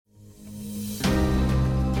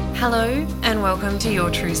Hello and welcome to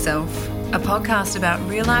Your True Self, a podcast about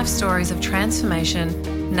real life stories of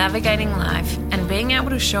transformation, navigating life, and being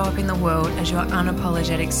able to show up in the world as your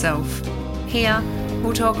unapologetic self. Here,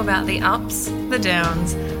 we'll talk about the ups, the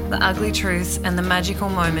downs, the ugly truths, and the magical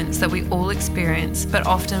moments that we all experience but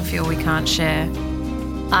often feel we can't share.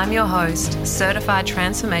 I'm your host, certified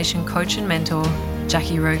transformation coach and mentor,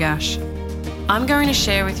 Jackie Rogash. I'm going to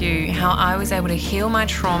share with you how I was able to heal my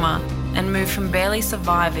trauma and move from barely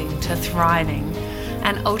surviving to thriving,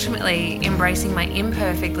 and ultimately embracing my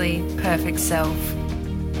imperfectly perfect self.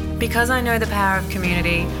 Because I know the power of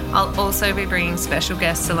community, I'll also be bringing special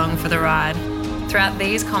guests along for the ride. Throughout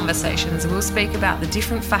these conversations, we'll speak about the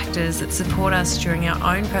different factors that support us during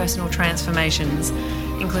our own personal transformations,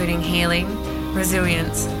 including healing,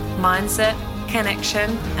 resilience, mindset, connection,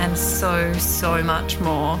 and so much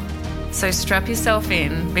more. So strap yourself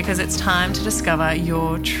in because it's time to discover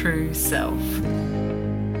your true self.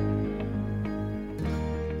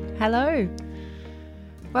 Hello.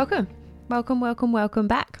 Welcome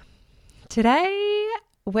back. Today,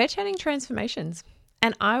 we're chatting transformations,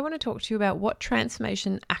 and I want to talk to you about what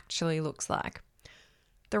transformation actually looks like.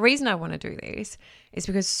 The reason I want to do this is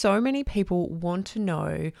because so many people want to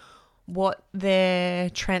know what their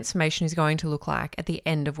transformation is going to look like at the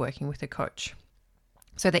end of working with a coach.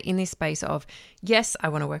 So they're in this space of, yes, I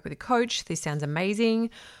want to work with a coach. This sounds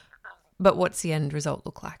amazing, but what's the end result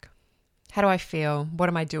look like? How do I feel? What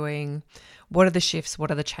am I doing? What are the shifts?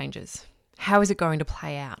 What are the changes? How is it going to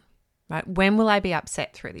play out? Right? When will I be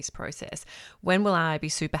upset through this process? When will I be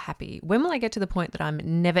super happy? When will I get to the point that I'm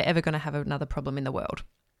never, ever going to have another problem in the world?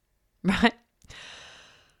 Right?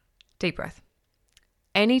 Deep breath.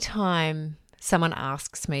 Anytime someone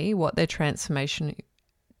asks me what their transformation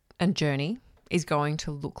and journey is going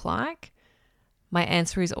to look like, my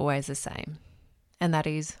answer is always the same. And that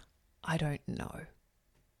is, I don't know.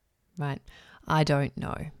 Right? I don't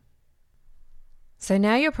know. So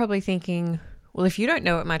now you're probably thinking, well, if you don't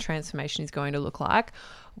know what my transformation is going to look like,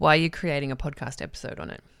 why are you creating a podcast episode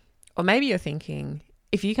on it? Or maybe you're thinking,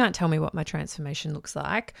 if you can't tell me what my transformation looks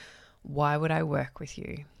like, why would I work with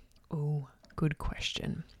you? Oh, good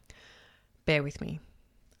question. Bear with me.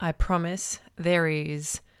 I promise there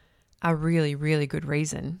is a really, really good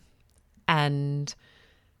reason and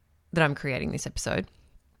that I'm creating this episode.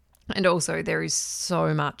 And also there is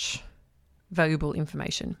so much valuable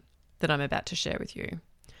information that I'm about to share with you.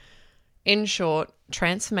 In short,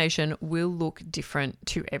 transformation will look different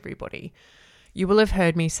to everybody. You will have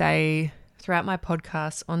heard me say throughout my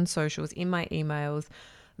podcasts, on socials, in my emails,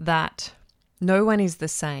 that no one is the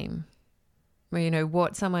same. Well,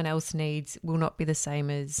 what someone else needs will not be the same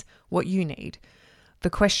as what you need. The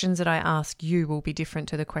questions that I ask you will be different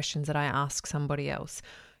to the questions that I ask somebody else.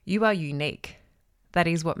 You are unique. That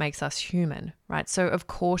is what makes us human, right? So of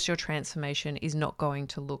course your transformation is not going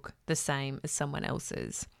to look the same as someone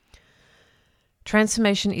else's.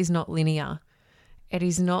 Transformation is not linear. It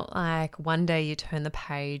is not like one day you turn the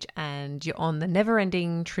page and you're on the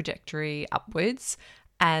never-ending trajectory upwards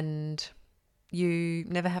and you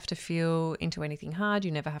never have to feel into anything hard.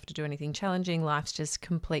 You never have to do anything challenging. Life's just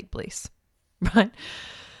complete bliss. Right?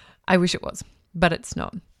 I wish it was, but it's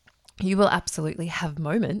not. You will absolutely have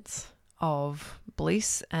moments of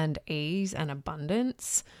bliss and ease and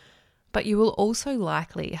abundance, but you will also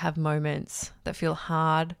likely have moments that feel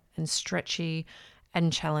hard and stretchy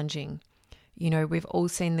and challenging. We've all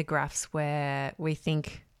seen the graphs where we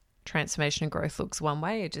think transformation and growth looks one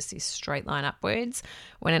way, it just is straight line upwards,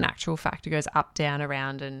 when in actual fact it goes up, down,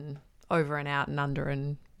 around and over and out and under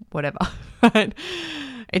and whatever, right?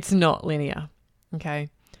 It's not linear, okay?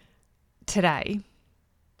 Today,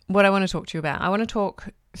 what I want to talk to you about, I want to talk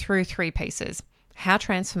through three pieces: how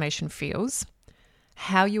transformation feels,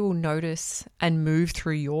 how you will notice and move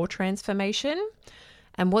through your transformation,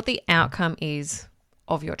 and what the outcome is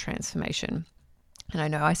of your transformation. And I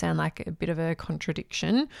know I sound like a bit of a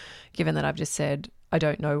contradiction, given that I've just said I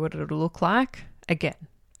don't know what it'll look like. Again,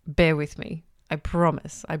 bear with me. I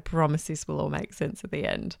promise this will all make sense at the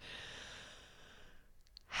end.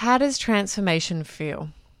 How does transformation feel?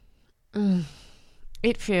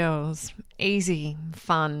 It feels easy,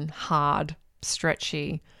 fun, hard,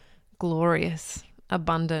 stretchy, glorious,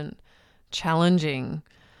 abundant, challenging,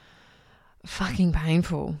 fucking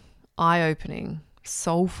painful, eye-opening,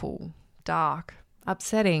 soulful, dark,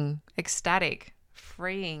 upsetting, ecstatic,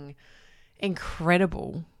 freeing,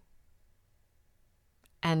 incredible.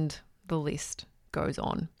 And the list goes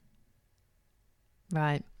on.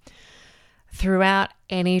 Right? Throughout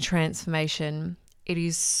any transformation, it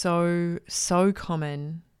is so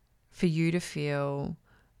common for you to feel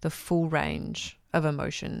the full range of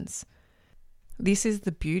emotions. this is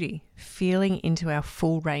the beauty, feeling into our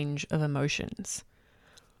full range of emotions.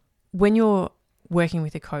 When you're working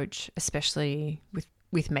with a coach, especially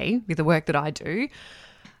with me, with the work that I do,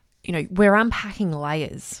 we're unpacking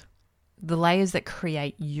layers, the layers that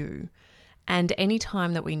create you. And any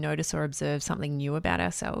time that we notice or observe something new about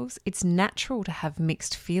ourselves, it's natural to have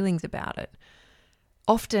mixed feelings about it.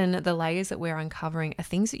 Often the layers that we're uncovering are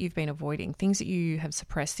things that you've been avoiding, things that you have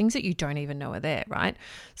suppressed, things that you don't even know are there, right?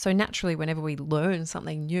 So naturally, whenever we learn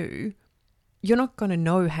something new, you're not going to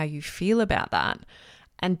know how you feel about that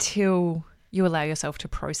until you allow yourself to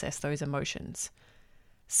process those emotions.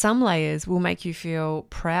 Some layers will make you feel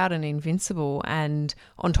proud and invincible and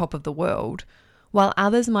on top of the world, while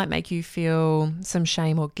others might make you feel some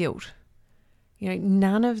shame or guilt.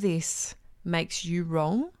 None of this makes you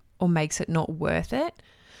wrong or makes it not worth it.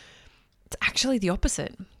 It's actually the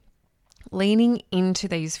opposite. Leaning into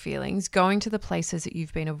these feelings, going to the places that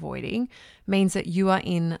you've been avoiding, means that you are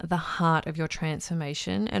in the heart of your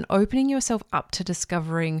transformation and opening yourself up to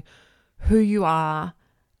discovering who you are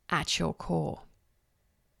at your core.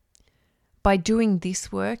 By doing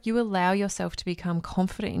this work, you allow yourself to become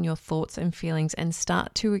confident in your thoughts and feelings and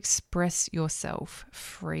start to express yourself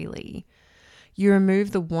freely. You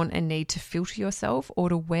remove the want and need to filter yourself or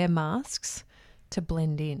to wear masks to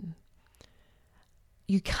blend in.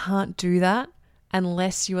 You can't do that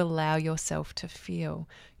unless you allow yourself to feel.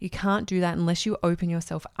 You can't do that unless you open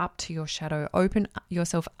yourself up to your shadow, open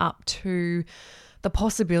yourself up to the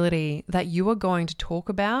possibility that you are going to talk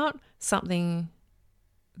about something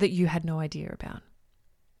that you had no idea about.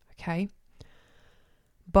 Okay?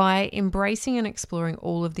 By embracing and exploring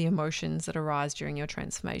all of the emotions that arise during your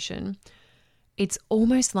transformation, it's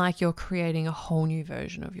almost like you're creating a whole new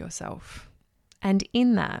version of yourself. And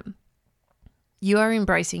in that, you are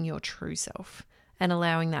embracing your true self and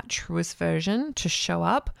allowing that truest version to show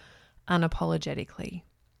up unapologetically.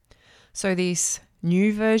 So this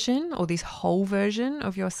new version or this whole version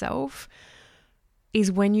of yourself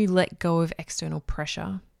is when you let go of external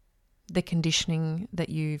pressure, the conditioning that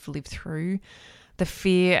you've lived through, the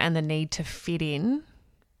fear and the need to fit in,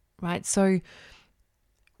 right? So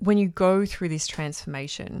when you go through this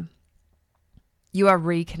transformation, you are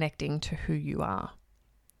reconnecting to who you are.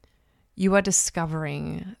 You are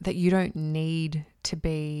discovering that you don't need to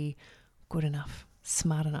be good enough,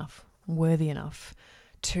 smart enough, worthy enough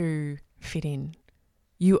to fit in.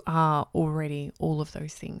 You are already all of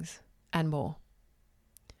those things and more.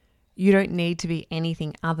 You don't need to be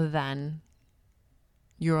anything other than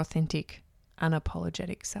your authentic,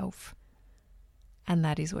 unapologetic self. And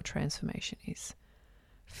that is what transformation is.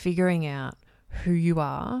 Figuring out who you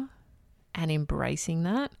are and embracing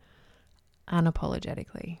that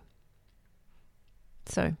unapologetically.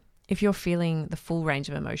 So if you're feeling the full range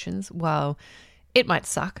of emotions, well, it might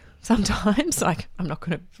suck sometimes. Like I'm not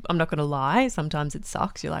gonna lie. Sometimes it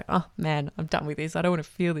sucks. You're like, oh man, I'm done with this. I don't want to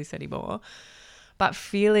feel this anymore. But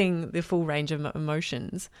feeling the full range of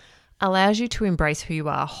emotions allows you to embrace who you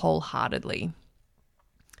are wholeheartedly.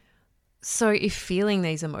 So if feeling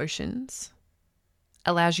these emotions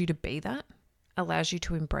allows you to be that, allows you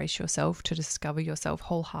to embrace yourself, to discover yourself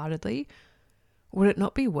wholeheartedly, would it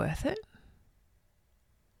not be worth it?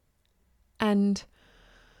 And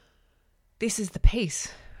this is the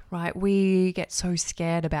piece, right? We get so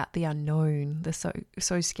scared about the unknown,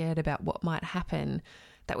 so scared about what might happen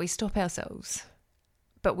that we stop ourselves.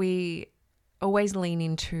 But we always lean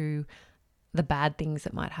into the bad things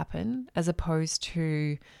that might happen as opposed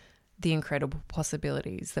to the incredible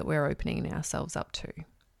possibilities that we're opening ourselves up to.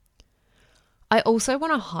 I also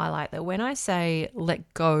want to highlight that when I say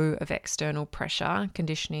let go of external pressure,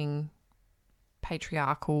 conditioning,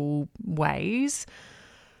 patriarchal ways,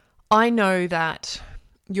 I know that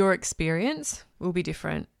your experience will be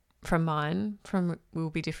different from mine,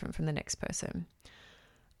 will be different from the next person.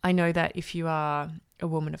 I know that if you are a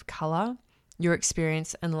woman of colour, your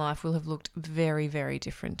experience and life will have looked very, very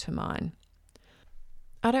different to mine.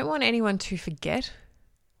 I don't want anyone to forget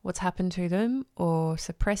what's happened to them or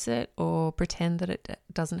suppress it or pretend that it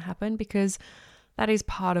doesn't happen, because that is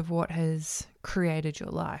part of what has created your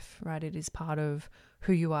life, right? It is part of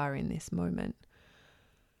who you are in this moment.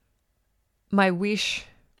 My wish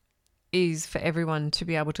is for everyone to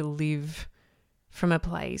be able to live from a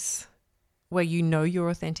place where you know your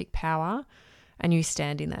authentic power and you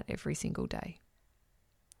stand in that every single day.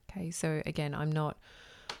 Okay, so again, I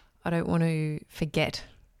don't want to forget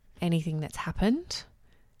anything that's happened.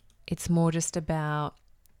 It's more just about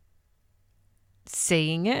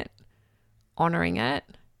seeing it, honoring it,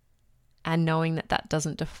 and knowing that that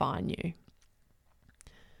doesn't define you.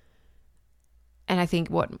 And I think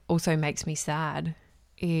what also makes me sad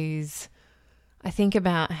is I think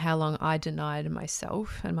about how long I denied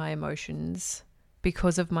myself and my emotions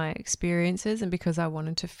because of my experiences and because I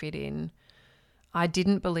wanted to fit in. I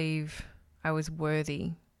didn't believe I was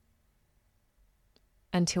worthy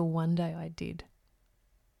until one day I did.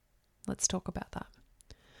 Let's talk about that.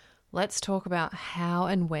 Let's talk about how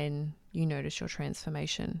and when you notice your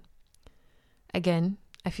transformation. Again,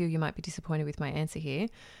 I feel you might be disappointed with my answer here,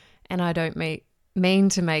 and I don't mean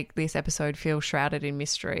to make this episode feel shrouded in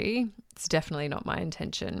mystery. It's definitely not my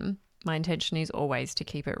intention. My intention is always to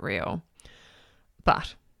keep it real.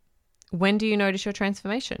 But when do you notice your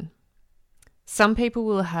transformation? Some people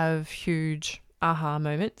will have huge aha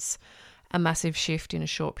moments, a massive shift in a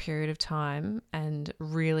short period of time, and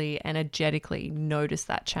really energetically notice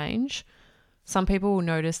that change. Some people will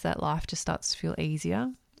notice that life just starts to feel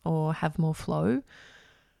easier or have more flow.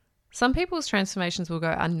 Some people's transformations will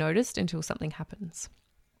go unnoticed until something happens.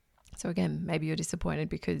 So again, maybe you're disappointed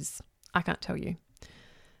because I can't tell you.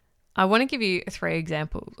 I want to give you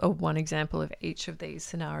one example of each of these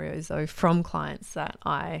scenarios, though, from clients that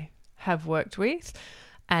I have worked with,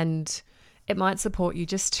 and it might support you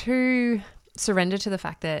just to surrender to the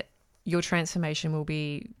fact that your transformation will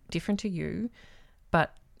be different to you,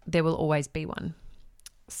 but there will always be one.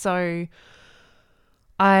 So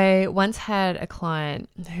I once had a client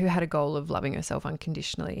who had a goal of loving herself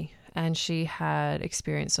unconditionally, and she had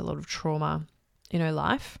experienced a lot of trauma in her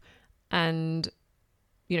life. And,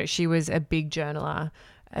 she was a big journaler,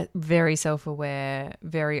 very self-aware,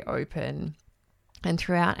 very open. And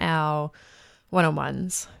throughout our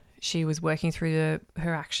one-on-ones, she was working through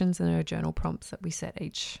her actions and her journal prompts that we set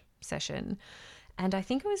each session. And I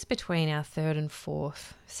think it was between our third and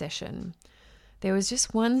fourth session, there was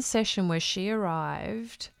just one session where she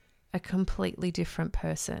arrived a completely different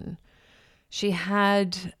person. She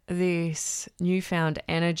had this newfound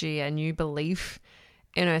energy, a new belief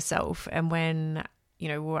in herself. And when,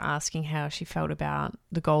 we were asking how she felt about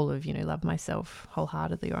the goal of, love myself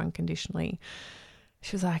wholeheartedly or unconditionally,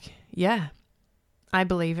 she was like, yeah, I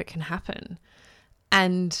believe it can happen.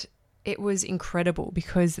 And it was incredible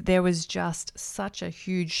because there was just such a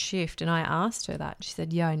huge shift. And I asked her that. She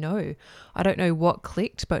said, yeah, I know. I don't know what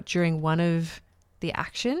clicked, but during one of the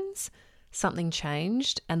actions, something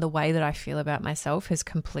changed and the way that I feel about myself has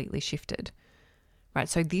completely shifted. Right?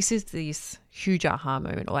 So this is this huge aha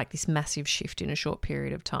moment, or like this massive shift in a short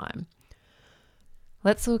period of time.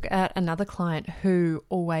 Let's look at another client who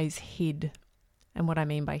always hid. And what I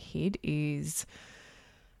mean by hid is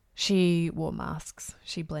she wore masks.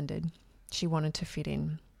 She blended. She wanted to fit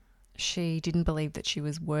in. She didn't believe that she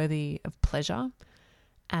was worthy of pleasure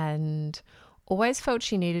and always felt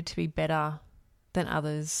she needed to be better than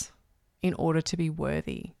others in order to be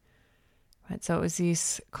worthy. Right? So it was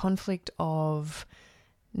this conflict of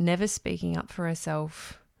never speaking up for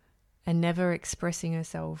herself and never expressing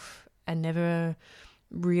herself and never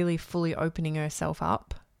really fully opening herself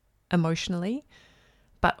up emotionally,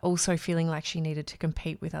 but also feeling like she needed to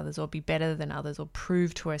compete with others or be better than others or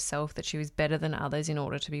prove to herself that she was better than others in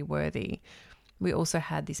order to be worthy. We also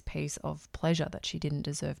had this piece of pleasure, that she didn't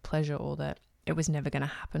deserve pleasure or that it was never going to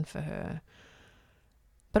happen for her.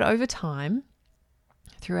 But over time,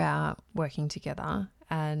 through our working together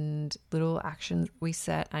and little actions we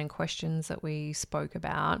set and questions that we spoke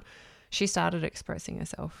about, she started expressing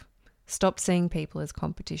herself. Stopped seeing people as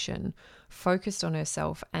competition, focused on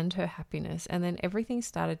herself and her happiness, and then everything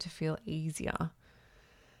started to feel easier.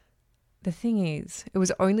 The thing is, it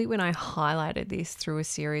was only when I highlighted this through a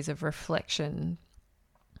series of reflection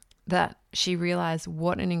that she realized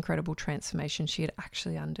what an incredible transformation she had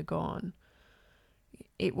actually undergone.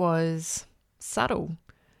 It was subtle,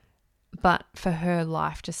 but for her,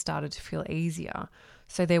 life just started to feel easier.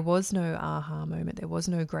 So there was no aha moment. There was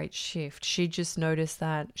no great shift. She just noticed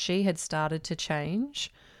that she had started to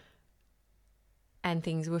change and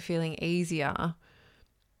things were feeling easier.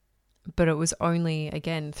 But it was only,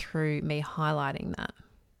 again, through me highlighting that,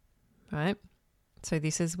 right? So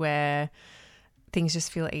this is where things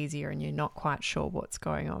just feel easier and you're not quite sure what's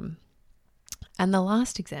going on. And the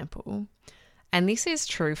last example, and this is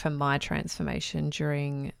true for my transformation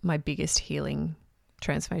during my biggest healing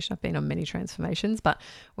transformation. I've been on many transformations, but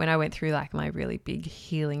when I went through like my really big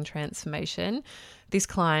healing transformation, this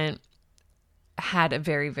client had a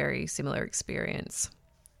very, very similar experience.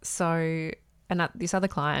 So, and this other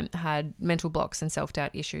client had mental blocks and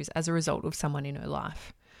self-doubt issues as a result of someone in her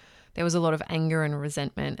life. There was a lot of anger and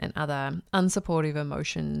resentment and other unsupportive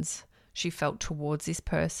emotions she felt towards this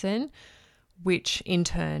person, which in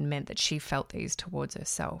turn meant that she felt these towards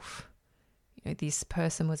herself. This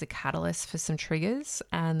person was a catalyst for some triggers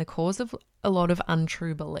and the cause of a lot of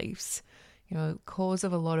untrue beliefs, cause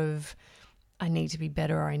of a lot of I need to be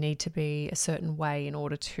better, or I need to be a certain way in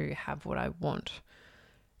order to have what I want.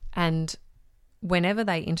 And whenever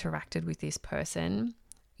they interacted with this person,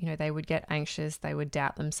 they would get anxious, they would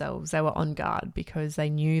doubt themselves, they were on guard because they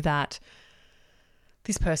knew that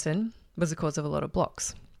this person was the cause of a lot of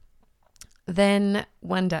blocks. Then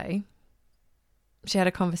one day, she had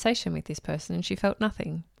a conversation with this person and she felt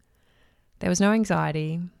nothing. There was no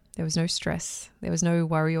anxiety, there was no stress, there was no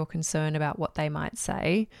worry or concern about what they might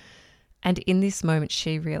say. And in this moment,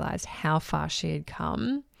 she realized how far she had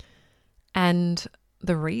come. And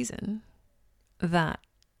the reason that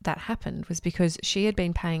happened was because she had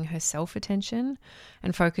been paying herself attention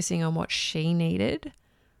and focusing on what she needed,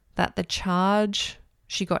 that the charge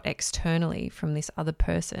she got externally from this other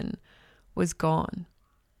person was gone.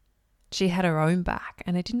 She had her own back,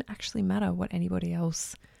 and it didn't actually matter what anybody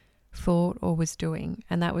else thought or was doing.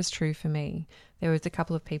 And that was true for me. There was a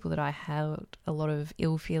couple of people that I had a lot of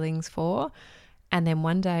ill feelings for, and then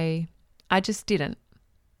one day I just didn't,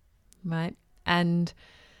 right? And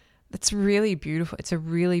it's really beautiful. It's a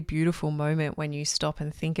really beautiful moment when you stop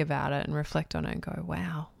and think about it and reflect on it and go,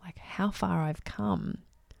 wow, like how far I've come.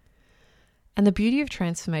 And the beauty of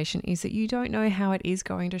transformation is that you don't know how it is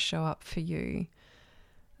going to show up for you.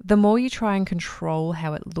 The more you try and control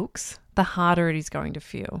how it looks, the harder it is going to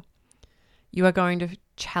feel. You are going to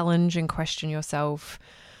challenge and question yourself,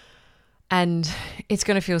 and it's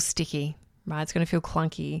going to feel sticky, right? It's going to feel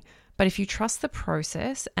clunky. But if you trust the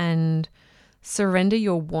process and surrender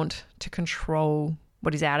your want to control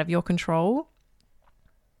what is out of your control,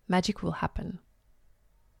 magic will happen.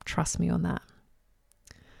 Trust me on that.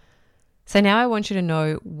 So now I want you to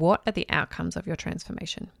know, what are the outcomes of your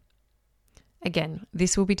transformation? Again,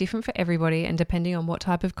 this will be different for everybody, and depending on what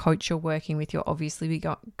type of coach you're working with, you're obviously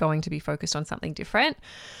going to be focused on something different.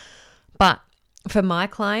 But for my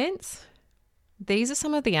clients, these are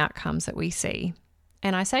some of the outcomes that we see.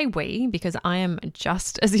 And I say we because I am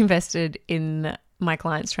just as invested in my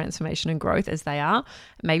clients' transformation and growth as they are,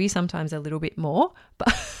 maybe sometimes a little bit more,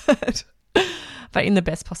 but in the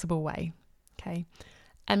best possible way, okay?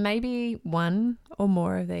 And maybe one or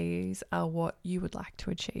more of these are what you would like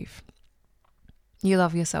to achieve. You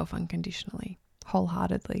love yourself unconditionally,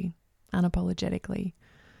 wholeheartedly, unapologetically.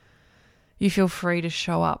 You feel free to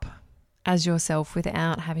show up as yourself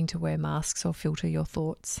without having to wear masks or filter your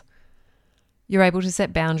thoughts. You're able to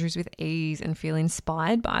set boundaries with ease and feel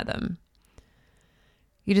inspired by them.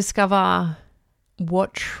 You discover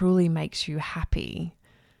what truly makes you happy.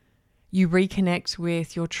 You reconnect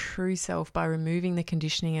with your true self by removing the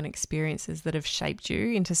conditioning and experiences that have shaped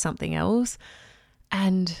you into something else.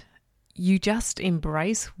 And you just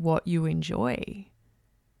embrace what you enjoy.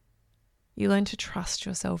 You learn to trust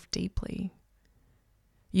yourself deeply.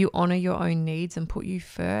 You honor your own needs and put you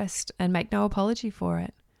first and make no apology for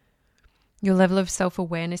it. Your level of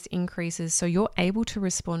self-awareness increases, so you're able to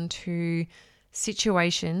respond to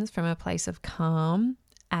situations from a place of calm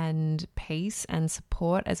and peace and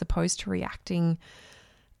support, as opposed to reacting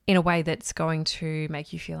in a way that's going to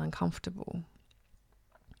make you feel uncomfortable.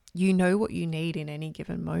 You know what you need in any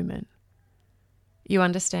given moment. You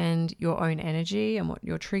understand your own energy and what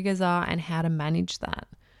your triggers are and how to manage that.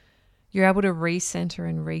 You're able to recenter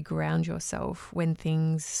and reground yourself when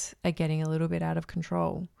things are getting a little bit out of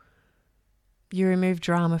control. You remove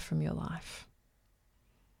drama from your life.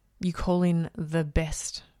 You call in the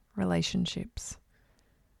best relationships.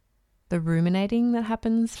 The ruminating that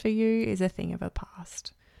happens for you is a thing of the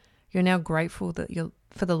past. You're now grateful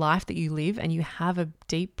for the life that you live, and you have a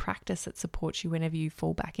deep practice that supports you whenever you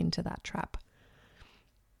fall back into that trap.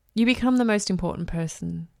 You become the most important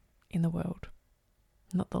person in the world,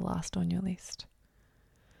 not the last on your list.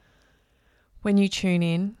 When you tune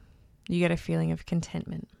in, you get a feeling of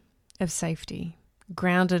contentment, of safety,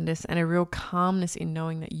 groundedness, and a real calmness in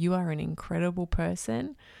knowing that you are an incredible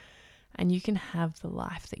person and you can have the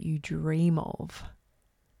life that you dream of.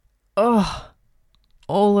 Oh,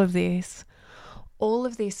 all of this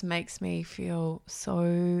makes me feel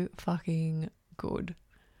so fucking good.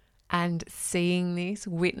 And seeing this,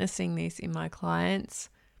 witnessing this in my clients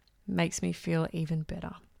makes me feel even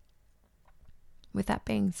better. With that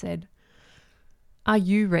being said, are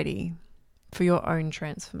you ready for your own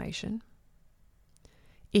transformation?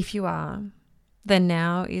 If you are, then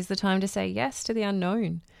now is the time to say yes to the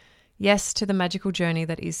unknown. Yes to the magical journey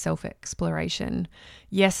that is self-exploration.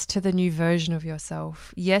 Yes to the new version of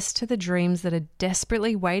yourself. Yes to the dreams that are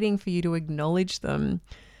desperately waiting for you to acknowledge them.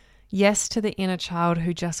 Yes to the inner child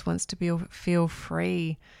who just wants to feel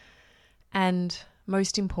free. And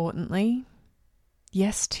most importantly,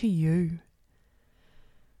 yes to you.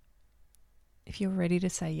 If you're ready to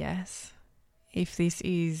say yes, if this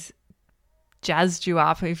is jazzed you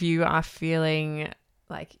up, if you are feeling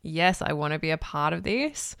like, yes, I want to be a part of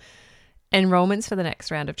this, enrollments for the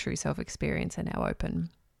next round of True Self Experience are now open.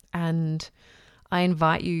 And I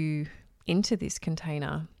invite you into this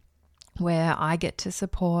container where I get to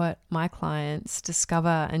support my clients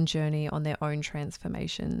discover and journey on their own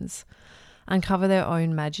transformations, uncover their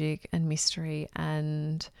own magic and mystery,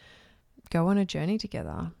 and go on a journey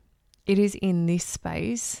together. It is in this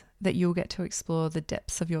space that you'll get to explore the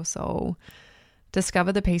depths of your soul,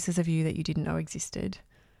 discover the pieces of you that you didn't know existed,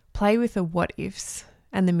 play with the what ifs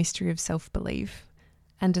and the mystery of self-belief,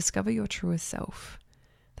 and discover your truest self.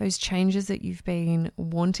 Those changes that you've been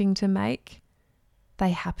wanting to make,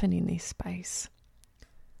 they happen in this space.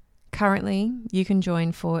 Currently, you can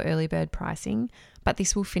join for early bird pricing, but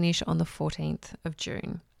this will finish on the 14th of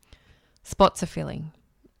June. Spots are filling.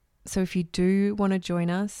 So if you do want to join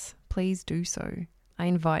us, please do so. I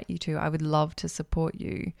invite you to. I would love to support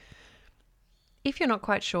you. If you're not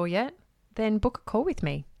quite sure yet, then book a call with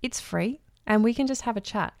me. It's free and we can just have a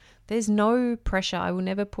chat. There's no pressure. I will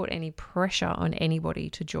never put any pressure on anybody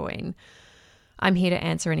to join. I'm here to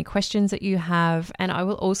answer any questions that you have, and I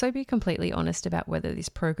will also be completely honest about whether this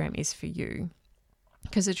program is for you,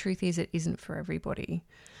 because the truth is it isn't for everybody.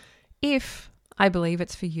 If I believe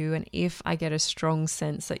it's for you, and if I get a strong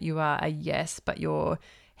sense that you are a yes, but you're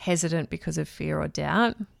hesitant because of fear or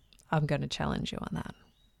doubt, I'm going to challenge you on that,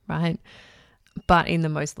 right? But in the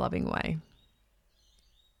most loving way.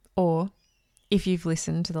 Or if you've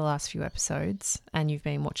listened to the last few episodes and you've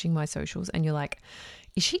been watching my socials and you're like,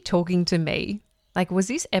 is she talking to me? Like, was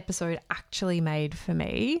this episode actually made for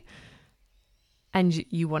me? And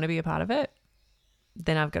you want to be a part of it?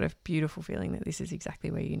 Then I've got a beautiful feeling that this is exactly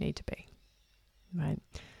where you need to be, right?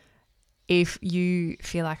 If you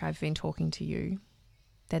feel like I've been talking to you,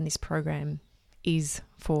 then this program is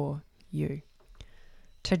for you.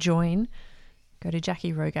 To join, go to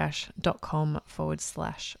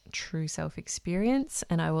JackieRogash.com/true self experience,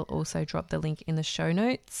 and I will also drop the link in the show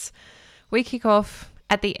notes. We kick off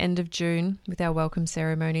at the end of June with our welcome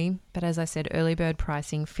ceremony, but as I said, early bird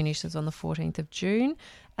pricing finishes on the 14th of June,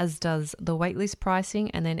 as does the waitlist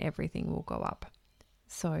pricing, and then everything will go up.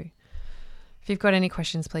 So if you've got any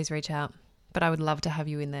questions, please reach out, but I would love to have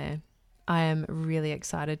you in there. I am really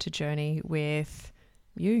excited to journey with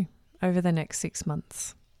you over the next 6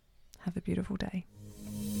 months. Have a beautiful day.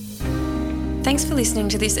 Thanks for listening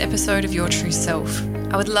to this episode of Your True Self.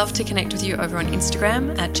 I would love to connect with you over on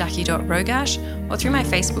Instagram at jackie.rogash or through my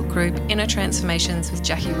Facebook group, Inner Transformations with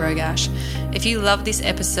Jackie Rogash. If you love this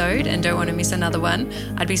episode and don't want to miss another one,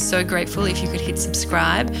 I'd be so grateful if you could hit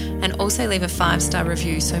subscribe and also leave a 5-star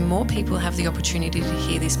review so more people have the opportunity to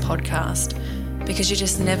hear this podcast, because you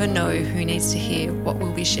just never know who needs to hear what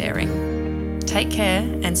we'll be sharing. Take care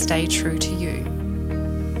and stay true to you.